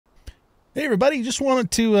Hey everybody, just wanted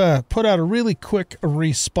to put out a really quick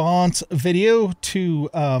response video to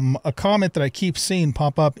a comment that I keep seeing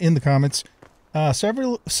pop up in the comments.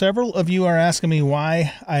 Several of you are asking me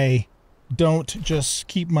why I don't just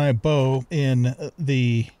keep my bow in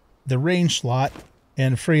the range slot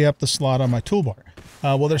and free up the slot on my toolbar.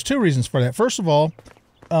 Well, there's two reasons for that. First of all,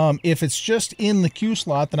 if it's just in the Q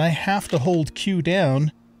slot, then I have to hold Q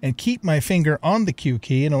down and keep my finger on the Q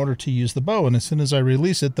key in order to use the bow. And as soon as I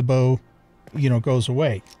release it, the bow goes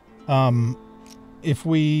away. If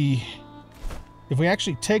we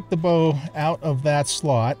actually take the bow out of that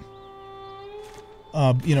slot,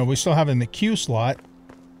 we still have it in the Q slot.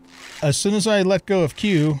 As soon as I let go of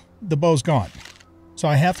Q, the bow's gone. So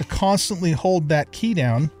I have to constantly hold that key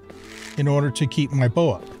down in order to keep my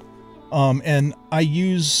bow up. And I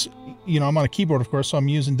use, I'm on a keyboard, of course, so I'm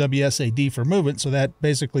using WSAD for movement. So that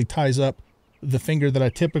basically ties up the finger that I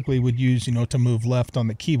typically would use, to move left on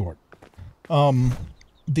the keyboard.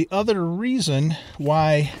 The other reason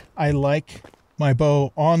why I like my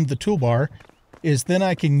bow on the toolbar is then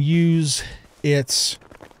I can use its,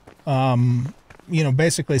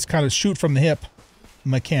 basically it's kind of shoot from the hip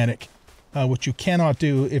mechanic, which you cannot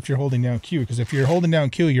do if you're holding down Q, because if you're holding down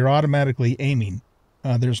Q, you're automatically aiming.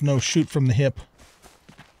 There's no shoot from the hip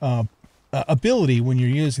ability when you're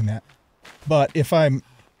using that. But if I'm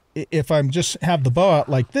just have the bow out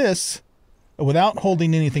like this, without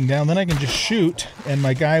holding anything down, then I can just shoot, and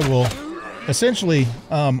my guy will essentially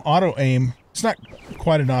auto-aim. It's not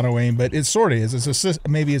quite an auto-aim, but it sort of is.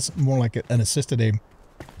 Maybe it's more like an assisted aim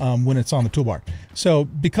when it's on the toolbar. So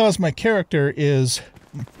because my character is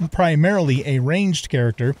primarily a ranged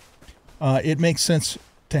character, it makes sense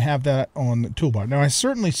to have that on the toolbar. Now, I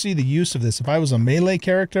certainly see the use of this. If I was a melee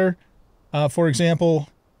character, for example,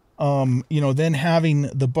 then having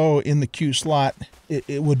the bow in the Q slot,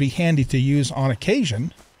 it would be handy to use on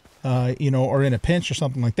occasion, or in a pinch or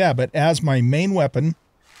something like that. But as my main weapon,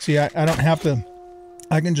 see, I don't have to,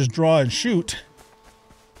 I can just draw and shoot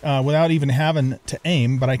without even having to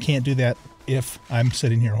aim, but I can't do that if I'm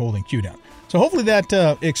sitting here holding Q down. So hopefully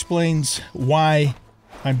that explains why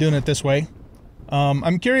I'm doing it this way.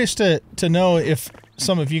 I'm curious to know if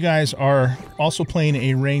some of you guys are also playing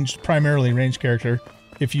a primarily ranged character,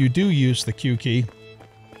 if you do use the Q key.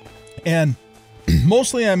 And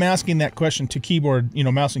mostly I'm asking that question to keyboard,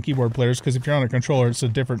 mouse and keyboard players, because if you're on a controller, it's a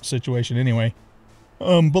different situation anyway.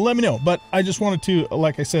 But let me know. But I just wanted to,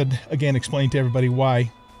 like I said, again, explain to everybody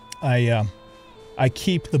why I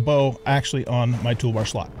keep the bow actually on my toolbar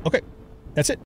slot. Okay, that's it.